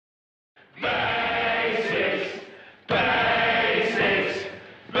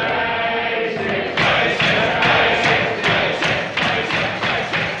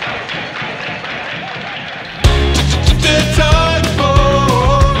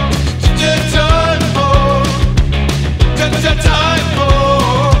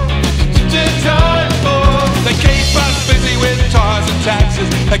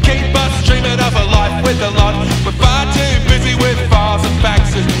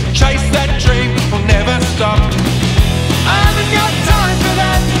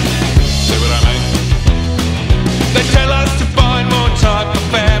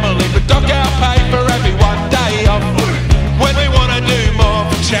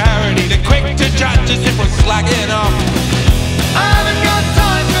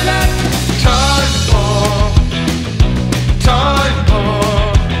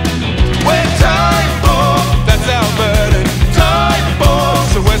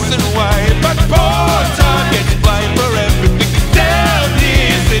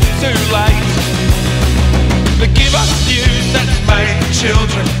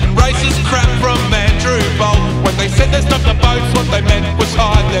There's not the boats, what they meant was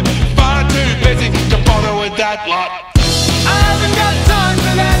hide them. Far too busy to bother with that lot. I haven't got time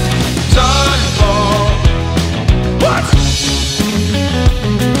for that. Time for what?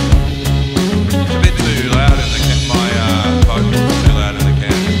 It's a bit too loud in the can. My vocals too loud in the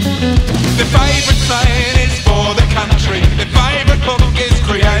can. The favourite saying is for the country. The favourite book is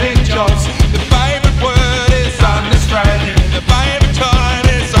creating jobs. The favourite word is un-Australian. The favourite time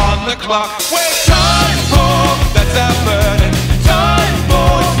is on the clock.